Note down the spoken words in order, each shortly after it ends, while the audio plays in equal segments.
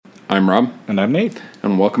I'm Rob. And I'm Nate.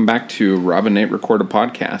 And welcome back to Rob and Nate Record a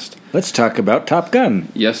Podcast. Let's talk about Top Gun.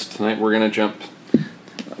 Yes, tonight we're going to jump.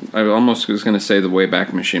 I almost was going to say the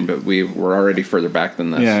Wayback Machine, but we were already further back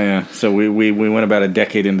than this. Yeah. So we went about a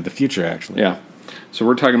decade into the future, actually. Yeah. So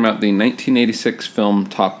we're talking about the 1986 film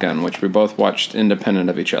Top Gun, which we both watched independent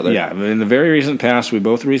of each other. Yeah, in the very recent past, we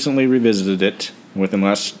both recently revisited it within the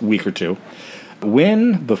last week or two.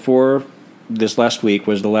 When, before this last week,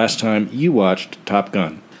 was the last time you watched Top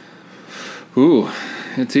Gun? Ooh,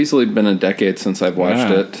 it's easily been a decade since I've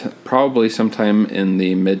watched it. Probably sometime in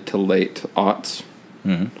the mid to late aughts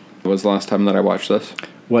was the last time that I watched this.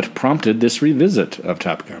 What prompted this revisit of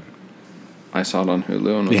Top Gun? I saw it on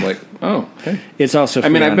Hulu and was like, oh, okay. It's also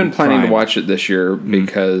I've been planning Prime. to watch it this year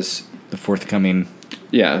because... The forthcoming...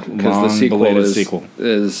 Yeah, because the sequel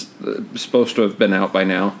is supposed to have been out by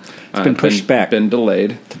now. It's been pushed back. Been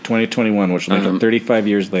delayed. To 2021, which will make it 35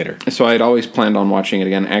 years later. So I'd always planned on watching it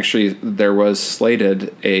again. Actually, there was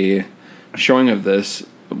slated a showing of this,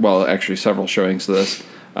 well, actually several showings of this,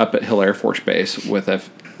 up at Hill Air Force Base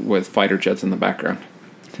with fighter jets in the background.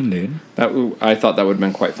 Indeed. I thought that would have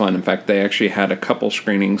been quite fun. In fact, they actually had a couple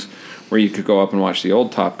screenings where you could go up and watch the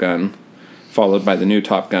old Top Gun, followed by the new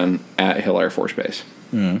Top Gun at Hill Air Force Base,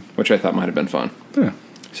 which I thought might have been fun. Yeah.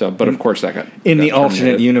 So, but of course that got in the terminated.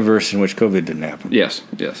 alternate universe in which COVID didn't happen. Yes.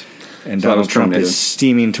 And So Donald was Trump terminated. is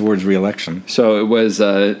steaming towards re-election. So it was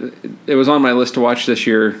on my list to watch this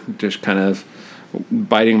year, just kind of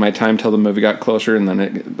biding my time till the movie got closer, and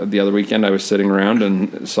then the other weekend I was sitting around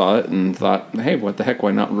and saw it and thought, hey, what the heck,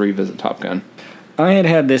 why not revisit Top Gun? I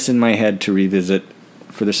had this in my head to revisit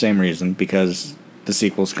for the same reason, because the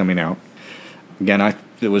sequel's coming out. Again,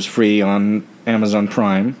 it was free on Amazon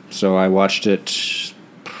Prime, so I watched it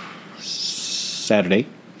Saturday.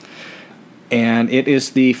 And it is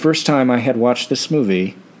the first time I had watched this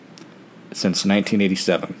movie since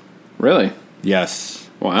 1987. Really? Yes.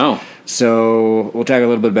 Wow. So we'll talk a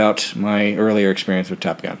little bit about my earlier experience with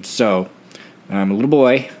Top Gun. So I'm a little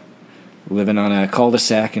boy living on a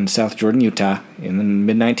cul-de-sac in South Jordan, Utah in the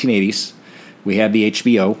mid-1980s. We had the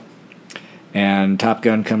HBO. And Top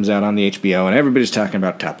Gun comes out on the HBO, and everybody's talking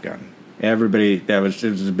about Top Gun. It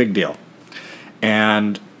was a big deal.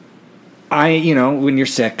 And when you're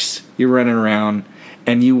 6, you're running around,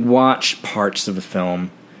 and you watch parts of a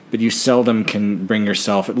film, but you seldom can bring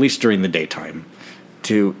yourself, at least during the daytime,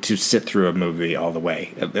 to sit through a movie all the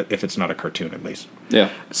way, if it's not a cartoon at least. Yeah.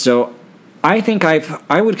 So I think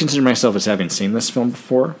I would consider myself as having seen this film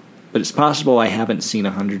before, but it's possible I haven't seen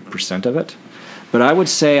 100% of it. But I would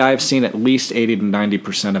say I've seen at least 80 to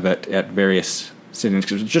 90% of it at various sittings,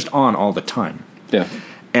 because it's just on all the time. Yeah.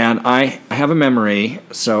 And I have a memory.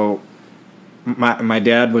 So my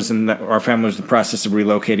dad was our family was in the process of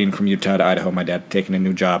relocating from Utah to Idaho. My dad had taken a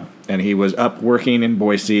new job, and he was up working in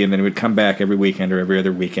Boise, and then he would come back every weekend or every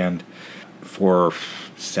other weekend for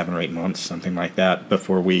 7 or 8 months, something like that,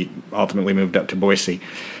 before we ultimately moved up to Boise.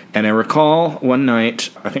 And I recall one night,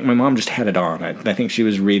 I think my mom just had it on. I think she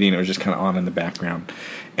was reading. It was just kind of on in the background.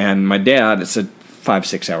 And my dad, it's a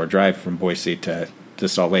 5-6 hour drive from Boise to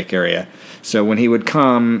Salt Lake area. So when he would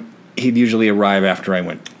come, he'd usually arrive after I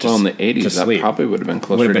went to sleep. Well, in the 80s, that probably would have been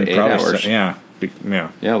closer to 8 hours. Yeah.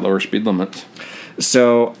 Yeah, lower speed limits.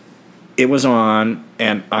 So it was on,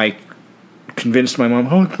 and I convinced my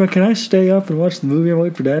mom, can I stay up and watch the movie and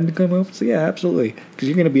wait for Dad to come up? So yeah, absolutely, because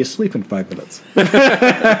you're going to be asleep in 5 minutes.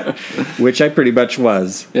 Which I pretty much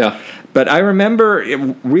was. Yeah. But I remember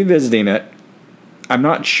revisiting it. I'm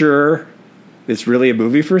not sure it's really a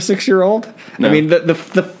movie for a 6-year-old. No. I mean, the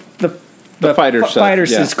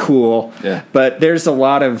fighters is cool, but there's a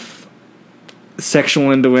lot of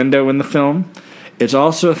sexual innuendo in the film. It's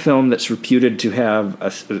also a film that's reputed to have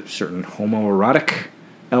a certain homoerotic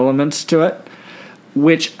elements to it,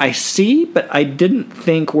 which I see, but I didn't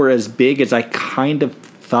think were as big as I kind of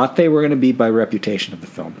thought they were going to be by reputation of the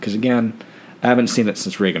film. Because again, I haven't seen it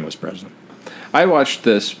since Reagan was president. I watched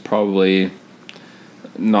this probably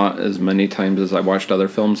not as many times as I watched other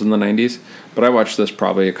films in the 90s, but I watched this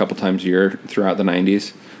probably a couple times a year throughout the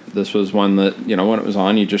 90s. This was one that, when it was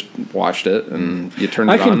on, you just watched it and you turned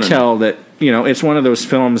it on. I can tell that, it's one of those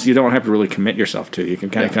films you don't have to really commit yourself to. You can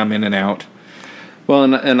kind of come in and out. Well,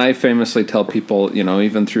 and I famously tell people,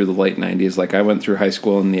 even through the late 90s, like I went through high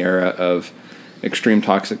school in the era of extreme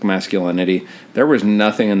toxic masculinity. There was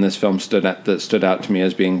nothing in this film that stood out to me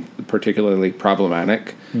as being particularly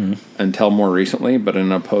problematic until more recently. But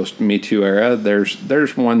in a post-Me Too era,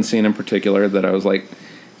 there's one scene in particular that I was like,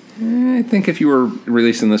 I think if you were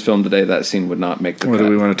releasing this film today, that scene would not make the cut. Do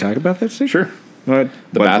we want to talk about that scene? Sure.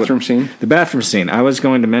 Bathroom scene? The bathroom scene. I was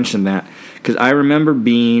going to mention that because I remember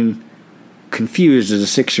being confused as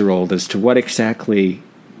a 6-year-old as to what's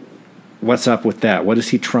up with that. What is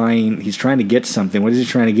he trying? He's trying to get something. What is he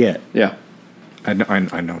trying to get? Yeah. I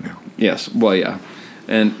know now. Yes. Well, yeah.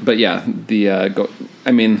 But yeah,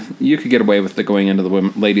 I mean, you could get away with the going into the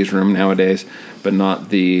ladies' room nowadays, but not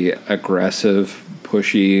the aggressive,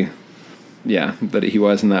 pushy, that he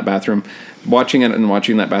was in that bathroom. Watching it and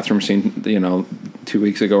watching that bathroom scene, 2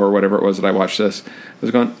 weeks ago or whatever it was that I watched this, I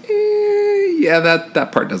was going, that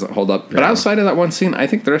part doesn't hold up. But outside of that one scene, I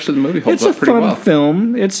think the rest of the movie holds up pretty well. It's a fun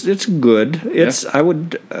film. It's good. I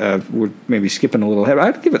would maybe skipping a little ahead.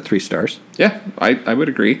 I'd give it 3 stars. Yeah, I would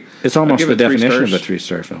agree. It's almost the definition of a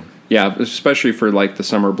 3-star film. Yeah, especially for like the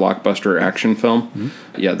summer blockbuster action film.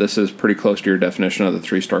 Mm-hmm. Yeah, this is pretty close to your definition of the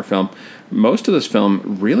 3-star film. Most of this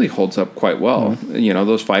film really holds up quite well. Mm-hmm.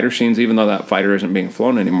 Those fighter scenes, even though that fighter isn't being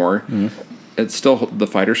flown anymore, it's still, the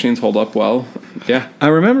fighter scenes hold up well. Yeah. I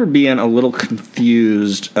remember being a little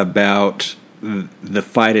confused about the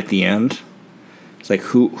fight at the end. It's like,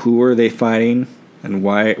 who are they fighting and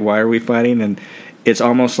why are we fighting? And it's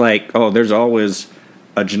almost like, there's always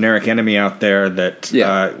a generic enemy out there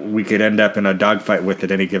that we could end up in a dogfight with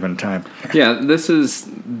at any given time. Yeah, this is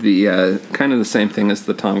the kind of the same thing as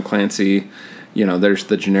the Tom Clancy. There's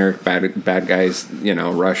the generic bad guys,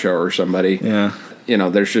 Russia or somebody. Yeah.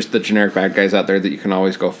 There's just the generic bad guys out there that you can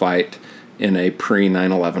always go fight in a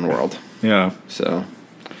pre-9/11 world. Yeah. So.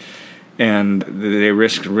 And they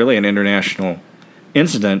risked really an international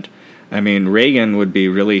incident. I mean, Reagan would be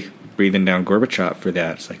really breathing down Gorbachev for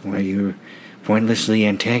that. It's like, why are you pointlessly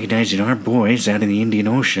antagonizing our boys out in the Indian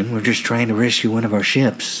Ocean? We're just trying to rescue one of our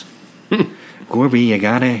ships. Gorby, you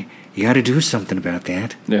gotta do something about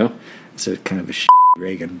that. Yeah. It's a kind of a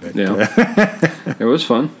Reagan, but it was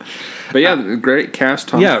fun. But yeah, great cast.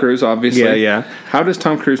 Tom Cruise, obviously. Yeah. How does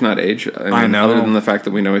Tom Cruise not age? I know. Other than the fact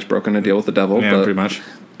that we know he's broken a deal with the devil. Yeah, pretty much.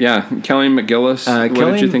 Yeah, Kelly McGillis.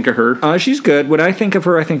 What did you think of her? She's good. When I think of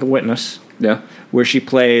her, I think of Witness. Yeah. Where she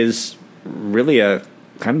plays really a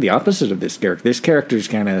kind of the opposite of this character. This character is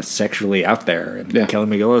kind of sexually out there, and Kelly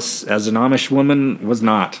McGillis, as an Amish woman, was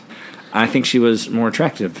not. I think she was more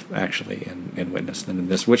attractive, actually, in Witness than in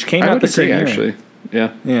this, which came out the same year. Actually.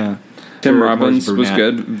 Yeah. Tim Robbins was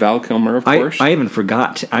good. Val Kilmer, of course. I even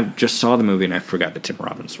forgot. I just saw the movie and I forgot that Tim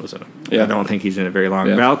Robbins was in it. Yeah. I don't think he's in it very long.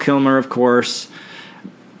 Yeah. Val Kilmer, of course.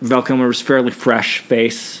 Val Kilmer was fairly fresh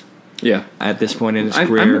face. Yeah. At this point in his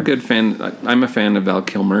career. I'm a good fan. I'm a fan of Val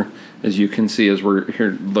Kilmer. As you can see, as we're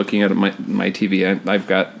here looking at my TV, I've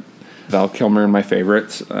got Val Kilmer in my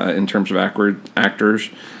favorites in terms of actors.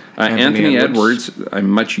 Anthony Edwards, I'm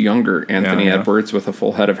much younger Anthony Edwards with a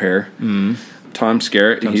full head of hair. Mm. Tom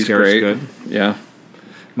Skerritt, he's great. Good. Yeah.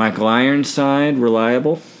 Michael Ironside,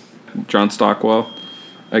 reliable. John Stockwell,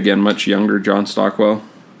 again, much younger John Stockwell.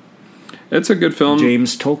 It's a good film.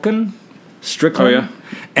 James Tolkien, Strickland. Oh, yeah.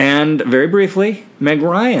 And very briefly, Meg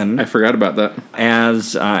Ryan. I forgot about that.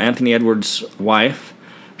 As Anthony Edwards' wife.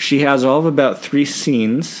 She has all of about 3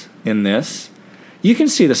 scenes in this. You can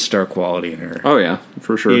see the star quality in her. Oh, yeah,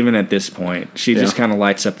 for sure. Even at this point. She just kind of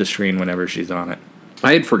lights up the screen whenever she's on it.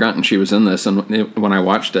 I had forgotten she was in this, and when I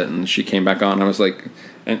watched it and she came back on, I was like,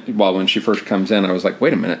 when she first comes in, I was like,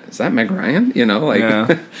 wait a minute, is that Meg Ryan?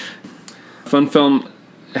 Fun film.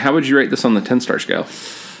 How would you rate this on the 10-star scale?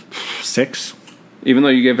 6. Even though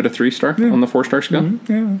you gave it a 3-star on the 4-star scale?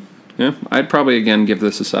 Mm-hmm. Yeah. I'd probably, again, give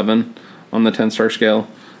this a 7 on the 10-star scale.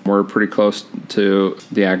 We're pretty close to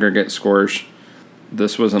the aggregate scores.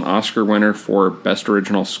 This was an Oscar winner for Best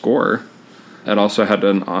Original Score. It also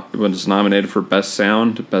was nominated for Best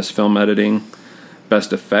Sound, Best Film Editing,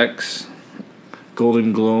 Best Effects.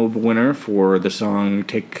 Golden Globe winner for the song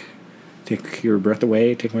 "Take Your Breath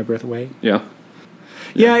Away," "Take My Breath Away." Yeah.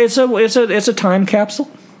 It's a time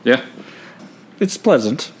capsule. Yeah. It's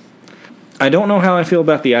pleasant. I don't know how I feel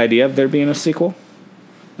about the idea of there being a sequel,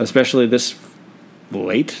 especially this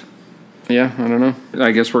late. Yeah, I don't know.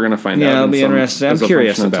 I guess we're going to find out. Yeah, it'll be interesting. I'm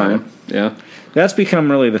curious about it. Yeah. That's become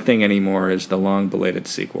really the thing anymore, is the long-belated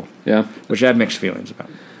sequel. Yeah. Which I have mixed feelings about.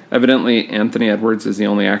 Evidently, Anthony Edwards is the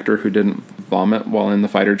only actor who didn't vomit while in the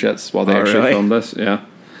fighter jets while they filmed this. Yeah.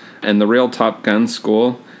 And the real Top Gun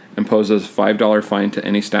school imposes a $5 fine to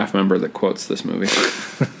any staff member that quotes this movie.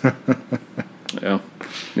 Yeah.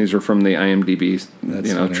 These are from the IMDb,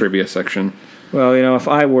 funny. Trivia section. Well, if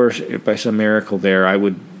I were, by some miracle there, I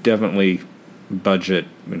would definitely budget,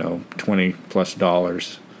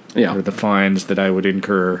 $20+ for the fines that I would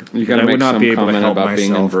incur. You got to make some comment about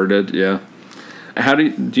being inverted. Yeah. How do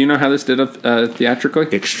you know how this did theatrically?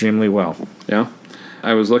 Extremely well. Yeah.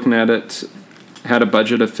 I was looking at it. Had a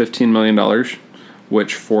budget of $15 million,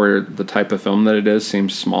 which for the type of film that it is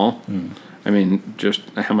seems small. I mean, just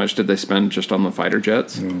how much did they spend just on the fighter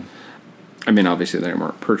jets? I mean, obviously they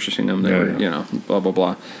weren't purchasing them. They were, blah, blah,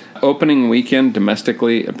 blah. Opening weekend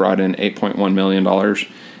domestically, it brought in $8.1 million.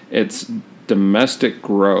 Its domestic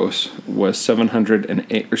gross was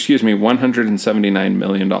 $179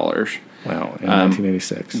 million. Wow, in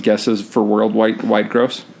 1986. Guesses for worldwide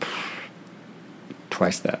gross?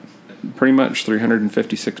 Twice that. Pretty much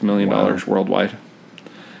 $356 million worldwide.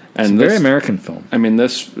 And it's a very American film. I mean,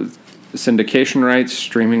 this syndication rights,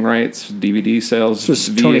 streaming rights, DVD sales,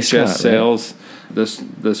 VHS sales. Right? This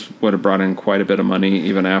would have brought in quite a bit of money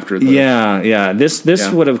even after the... Yeah. This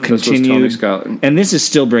would have continued. Tony Scott. And this is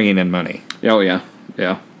still bringing in money. Oh, yeah.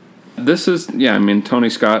 This is, I mean, Tony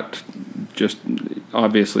Scott just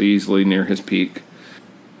obviously easily near his peak.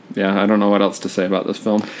 Yeah, I don't know what else to say about this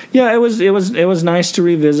film. Yeah, it was nice to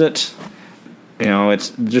revisit. It's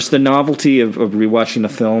just the novelty of rewatching a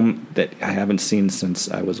film that I haven't seen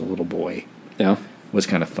since I was a little boy. Yeah. Was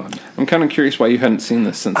kind of fun. I'm kind of curious why you hadn't seen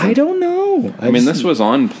this since then. I don't know. I mean, this was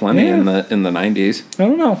on plenty in the 90s. I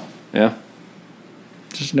don't know. Yeah.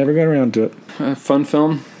 Just never got around to it. Fun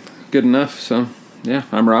film. Good enough. So, yeah,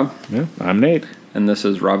 I'm Rob. Yeah, I'm Nate. And this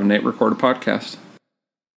is Rob and Nate Record a Podcast.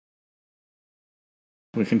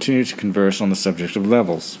 We continue to converse on the subject of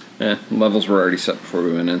levels. Yeah, levels were already set before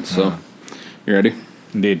we went in, so... You ready?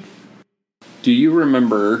 Indeed. Do you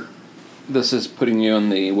remember... This is putting you on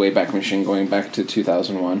the Wayback Machine going back to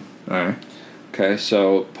 2001. All right. Okay,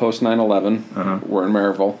 so post 9/11, we're in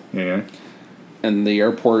Maryville. Yeah. And the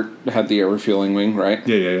airport had the air refueling wing, right?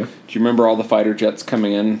 Yeah. Do you remember all the fighter jets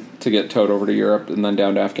coming in to get towed over to Europe and then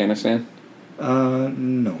down to Afghanistan?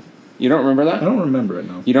 No. You don't remember that? I don't remember it,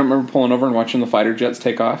 no. You don't remember pulling over and watching the fighter jets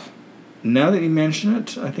take off? Now that you mention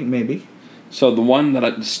it, I think maybe. So the one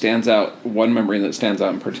that stands out, one memory that stands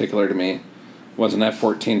out in particular to me, was an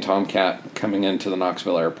F-14 Tomcat coming into the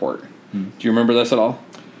Knoxville airport. Do you remember this at all?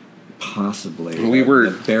 Possibly. We were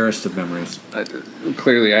the barest of memories.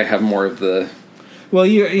 Clearly, I have more of the. Well,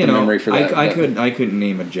 you know, memory for that. I couldn't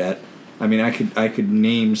name a jet. I mean, I could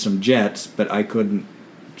name some jets, but I couldn't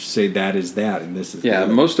say that is that and this is. Yeah,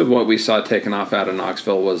 that. Most of what we saw taken off out of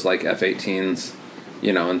Knoxville was like F-18s,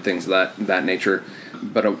 and things of that nature.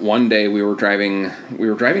 But one day we were driving to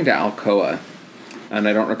Alcoa, and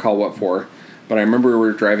I don't recall what for. But I remember we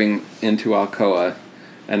were driving into Alcoa,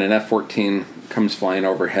 and an F-14 comes flying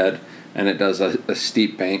overhead, and it does a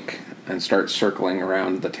steep bank and starts circling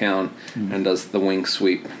around the town and does the wing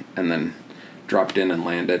sweep, and then dropped in and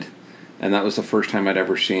landed. And that was the first time I'd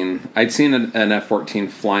ever seen... I'd seen an F-14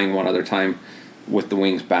 flying one other time with the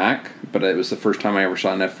wings back, but it was the first time I ever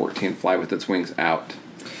saw an F-14 fly with its wings out.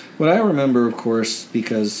 What I remember, of course,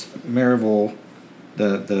 because Maryville...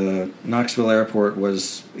 The Knoxville airport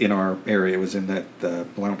was in our area. It was in the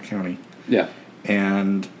Blount County. Yeah.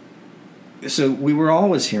 And so we were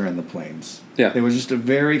always hearing the planes. Yeah. It was just a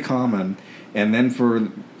very common. And then for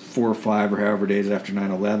 4 or 5 or however days after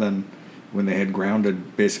 9/11, when they had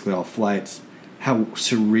grounded basically all flights, how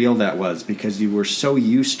surreal that was because you were so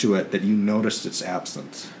used to it that you noticed its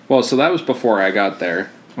absence. Well, so that was before I got there.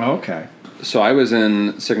 Oh, okay. So I was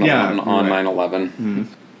in Signal Mountain on right. 9/11. Mm-hmm.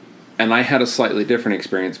 And I had a slightly different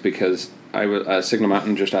experience because I was Signal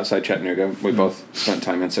Mountain, just outside Chattanooga. We both spent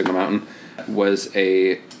time in Signal Mountain. Was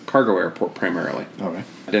a cargo airport primarily. Okay.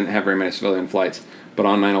 I didn't have very many civilian flights, but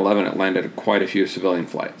on 9/11 it landed quite a few civilian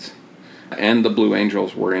flights. And the Blue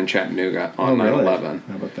Angels were in Chattanooga on 9/11. Really?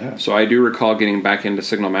 How about that? So I do recall getting back into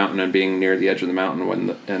Signal Mountain and being near the edge of the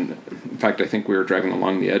mountain and in fact I think we were driving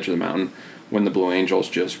along the edge of the mountain when the Blue Angels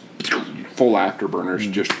just full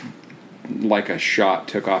afterburners just like a shot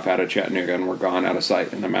took off out of Chattanooga and were gone out of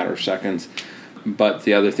sight in a matter of seconds. But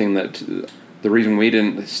the other thing the reason we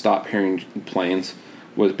didn't stop hearing planes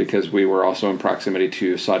was because we were also in proximity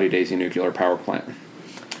to Saudi Daisy nuclear power plant.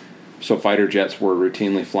 So fighter jets were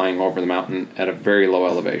routinely flying over the mountain at a very low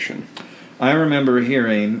elevation. I remember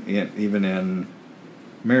hearing, even in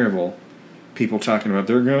Maryville, people talking about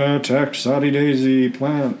they're going to attack Saudi Daisy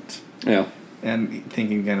plant. Yeah. And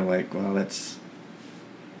thinking kind of like, well, that's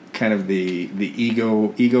kind of the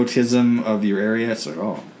egotism of your area. It's like,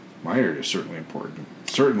 oh, my area is certainly important.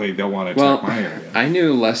 Certainly they'll want to attack my area. I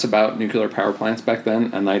knew less about nuclear power plants back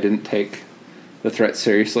then, and I didn't take the threat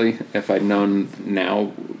seriously. If I'd known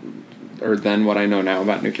now, or then what I know now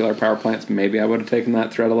about nuclear power plants, maybe I would have taken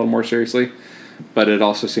that threat a little more seriously. But it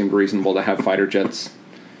also seemed reasonable to have fighter jets.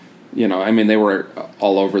 I mean, they were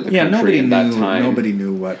all over the country at that time. Nobody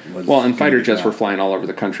knew what was... Well, and fighter jets were flying all over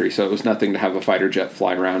the country, so it was nothing to have a fighter jet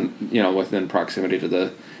fly around, within proximity to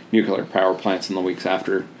the nuclear power plants in the weeks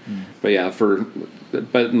after. But yeah,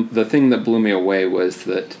 but the thing that blew me away was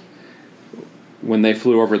that when they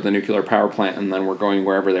flew over the nuclear power plant and then were going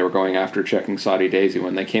wherever they were going after checking Saudi Daisy,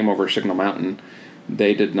 when they came over Signal Mountain,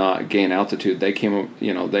 they did not gain altitude. They came,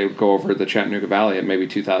 they would go over the Chattanooga Valley at maybe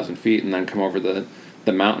 2,000 feet and then come over the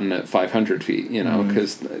mountain at 500 feet,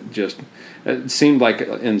 because it seemed like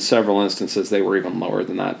in several instances they were even lower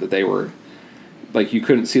than that they were, like, you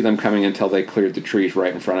couldn't see them coming until they cleared the trees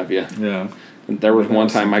right in front of you. Yeah. And there was one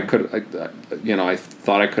time I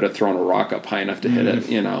thought I could have thrown a rock up high enough to hit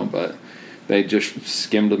it, but they just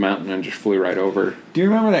skimmed the mountain and just flew right over. Do you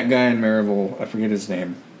remember that guy in Maryville, I forget his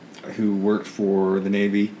name, who worked for the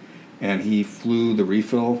Navy, and he flew the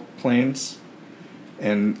refill planes,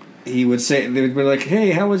 and he would say, they would be like,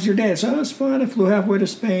 "Hey, how was your day?" So, "Oh, it was fun. I flew halfway to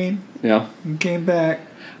Spain. Yeah. And came back."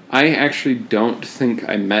 I actually don't think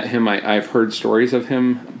I met him. I've heard stories of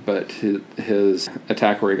him, but his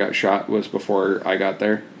attack where he got shot was before I got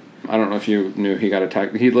there. I don't know if you knew he got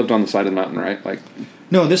attacked. He lived on the side of the mountain, right?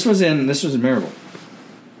 No, this was in Maryville.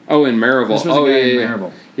 Oh, in Maryville. This was in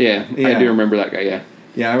Maryville. Yeah, I do remember that guy. Yeah.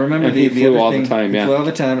 Yeah, I remember and he flew all the time. Yeah, he flew all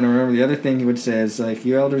the time, and I remember the other thing he would say is like,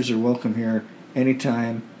 "You elders are welcome here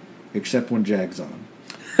anytime, except when Jag's on."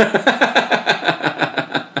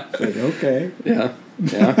 Like, okay. Yeah.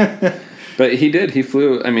 But he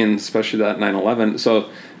flew, especially that 9/11. So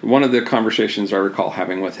one of the conversations I recall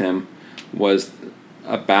having with him was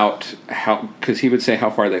about because he would say how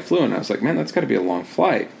far they flew, and I was like, man, that's got to be a long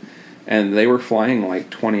flight. And they were flying like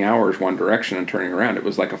 20 hours one direction and turning around. It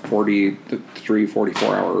was like a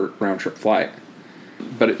 44-hour round-trip flight.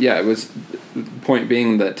 But it was, the point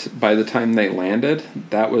being that by the time they landed,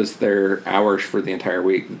 that was their hours for the entire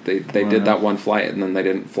week. They did that one flight, and then they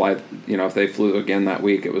didn't fly. If they flew again that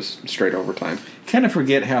week, it was straight overtime. Kind of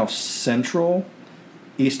forget how central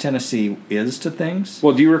East Tennessee is to things.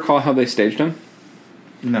 Well, do you recall how they staged them?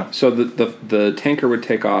 No. So the tanker would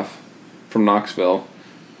take off from Knoxville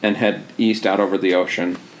and head east out over the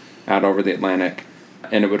ocean, out over the Atlantic,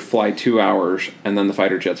 and it would fly 2 hours, and then the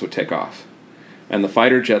fighter jets would take off. And the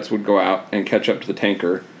fighter jets would go out and catch up to the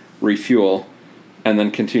tanker, refuel, and then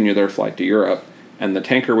continue their flight to Europe. And the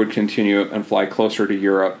tanker would continue and fly closer to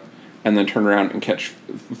Europe, and then turn around and catch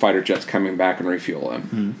fighter jets coming back and refuel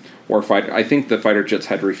them. Or I think the fighter jets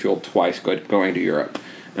had refueled twice going to Europe.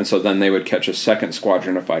 And so then they would catch a second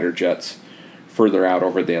squadron of fighter jets further out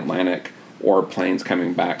over the Atlantic, or planes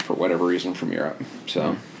coming back for whatever reason from Europe.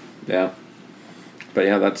 So, yeah. But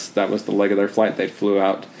yeah, that was the leg of their flight. They flew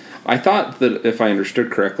out. I thought that if I understood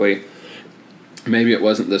correctly, maybe it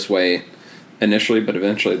wasn't this way initially, but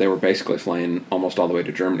eventually they were basically flying almost all the way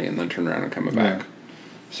to Germany and then turning around and coming back.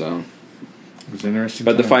 So it was interesting.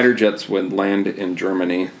 But the fighter jets would land in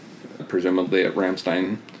Germany, presumably at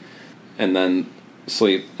Ramstein, and then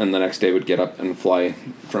sleep, and the next day would get up and fly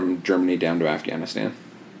from Germany down to Afghanistan.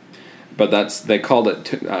 But they called it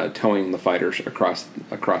towing the fighters across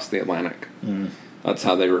the Atlantic. That's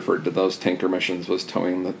how they referred to those tanker missions, was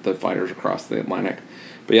towing the fighters across the Atlantic.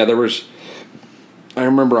 But yeah, I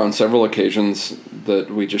remember on several occasions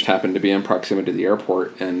that we just happened to be in proximity to the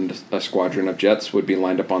airport, and a squadron of jets would be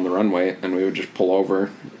lined up on the runway, and we would just pull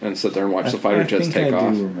over and sit there and watch the fighter jets take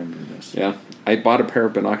off. I do remember this. Yeah. I bought a pair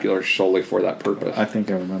of binoculars solely for that purpose. I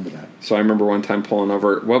think I remember that. So I remember one time pulling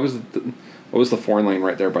over. What was the foreign lane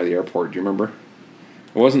right there by the airport? Do you remember?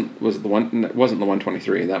 It wasn't the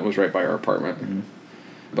 123. That was right by our apartment. Mm-hmm.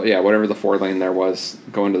 But yeah, whatever the 4 lane there was,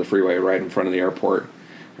 going to the freeway right in front of the airport.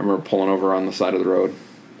 I remember pulling over on the side of the road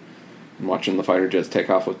and watching the fighter jets take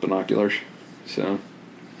off with binoculars. So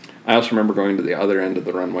I also remember going to the other end of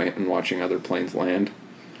the runway and watching other planes land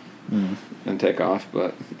and take off.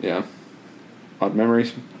 But yeah, odd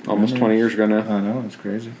memories. Almost 20 years ago now. I know, it's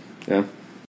crazy. Yeah.